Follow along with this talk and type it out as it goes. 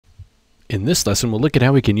In this lesson, we'll look at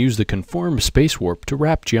how we can use the Conform Space Warp to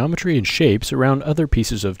wrap geometry and shapes around other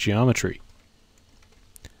pieces of geometry.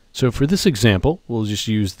 So for this example, we'll just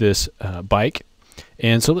use this bike.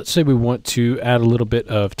 And so let's say we want to add a little bit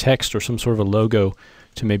of text or some sort of a logo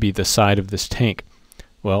to maybe the side of this tank.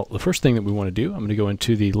 Well, the first thing that we want to do, I'm going to go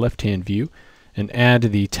into the left-hand view and add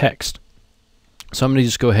the text. So I'm going to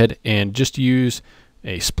just go ahead and just use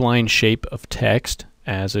a spline shape of text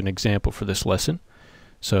as an example for this lesson.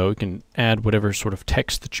 So you can add whatever sort of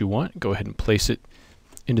text that you want. Go ahead and place it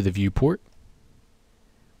into the viewport.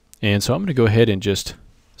 And so I'm going to go ahead and just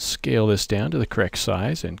scale this down to the correct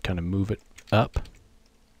size and kind of move it up.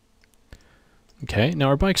 Okay, now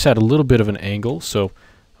our bike's at a little bit of an angle, so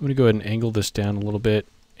I'm going to go ahead and angle this down a little bit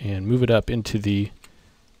and move it up into the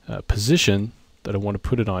position that I want to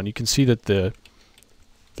put it on. You can see that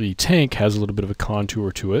the tank has a little bit of a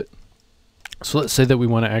contour to it. So let's say that we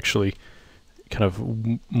want to actually kind of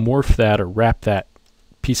morph that or wrap that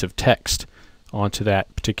piece of text onto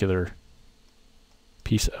that particular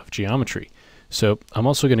piece of geometry. So I'm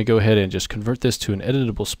also going to go ahead and just convert this to an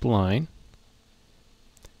editable spline.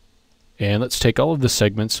 And let's take all of the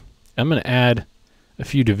segments. I'm going to add a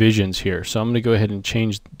few divisions here. So I'm going to go ahead and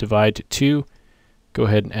change divide to 2. Go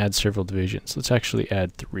ahead and add several divisions. Let's actually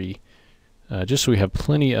add 3, just so we have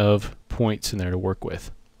plenty of points in there to work with.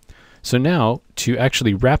 So now, to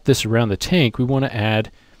actually wrap this around the tank, we want to add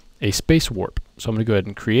a space warp. So I'm going to go ahead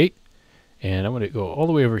and create, and I'm going to go all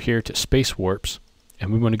the way over here to space warps,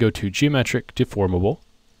 and we want to go to geometric deformable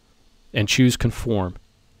and choose conform.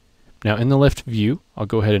 Now in the left view, I'll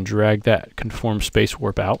go ahead and drag that conform space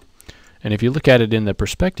warp out, and if you look at it in the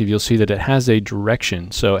perspective, you'll see that it has a direction.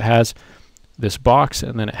 So it has this box,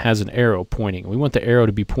 and then it has an arrow pointing. We want the arrow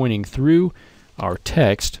to be pointing through our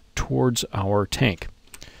text towards our tank.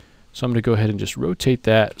 So I'm going to go ahead and just rotate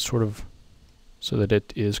that sort of so that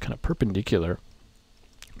it is kind of perpendicular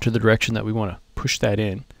to the direction that we want to push that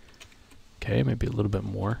in. Okay, maybe a little bit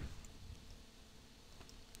more.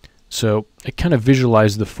 So it kind of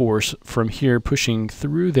visualized the force from here pushing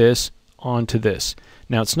through this onto this.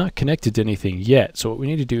 Now it's not connected to anything yet, so what we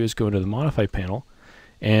need to do is go into the Modify panel,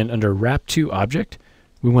 and under Wrap to Object,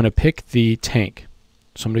 we want to pick the tank.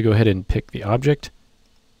 So I'm going to go ahead and pick the object,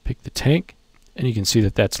 pick the tank, and you can see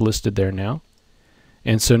that that's listed there now.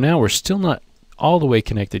 And so now we're still not all the way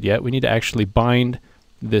connected yet. We need to actually bind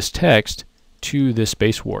this text to this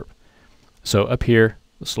space warp. So up here,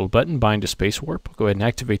 this little button, bind to space warp. I'll go ahead and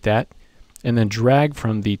activate that, and then drag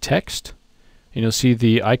from the text, and you'll see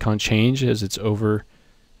the icon change as it's over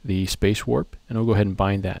the space warp, and we'll go ahead and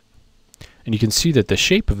bind that. And you can see that the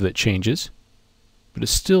shape of it changes, but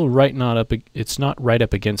it's still it's not right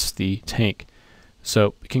up against the tank.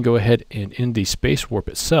 So we can go ahead and in the space warp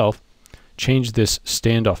itself, change this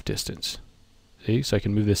standoff distance. See, so I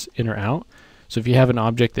can move this in or out. So if you have an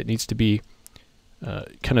object that needs to be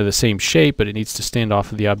kind of the same shape, but it needs to stand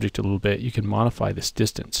off of the object a little bit, you can modify this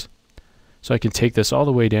distance. So I can take this all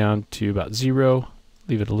the way down to about 0,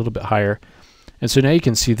 leave it a little bit higher. And so now you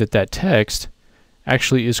can see that that text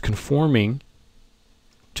actually is conforming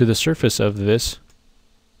to the surface of this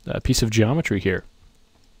piece of geometry here.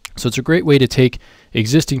 So it's a great way to take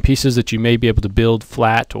existing pieces that you may be able to build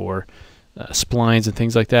flat or splines and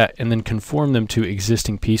things like that, and then conform them to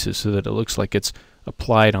existing pieces so that it looks like it's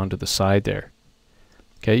applied onto the side there.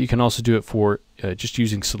 Okay, you can also do it for just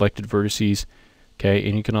using selected vertices. Okay,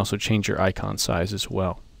 and you can also change your icon size as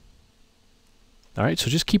well. All right, so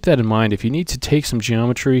just keep that in mind. If you need to take some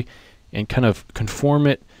geometry and kind of conform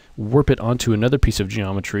it, warp it onto another piece of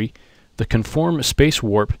geometry, the Conform Space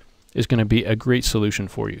Warp is going to be a great solution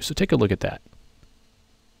for you. So take a look at that.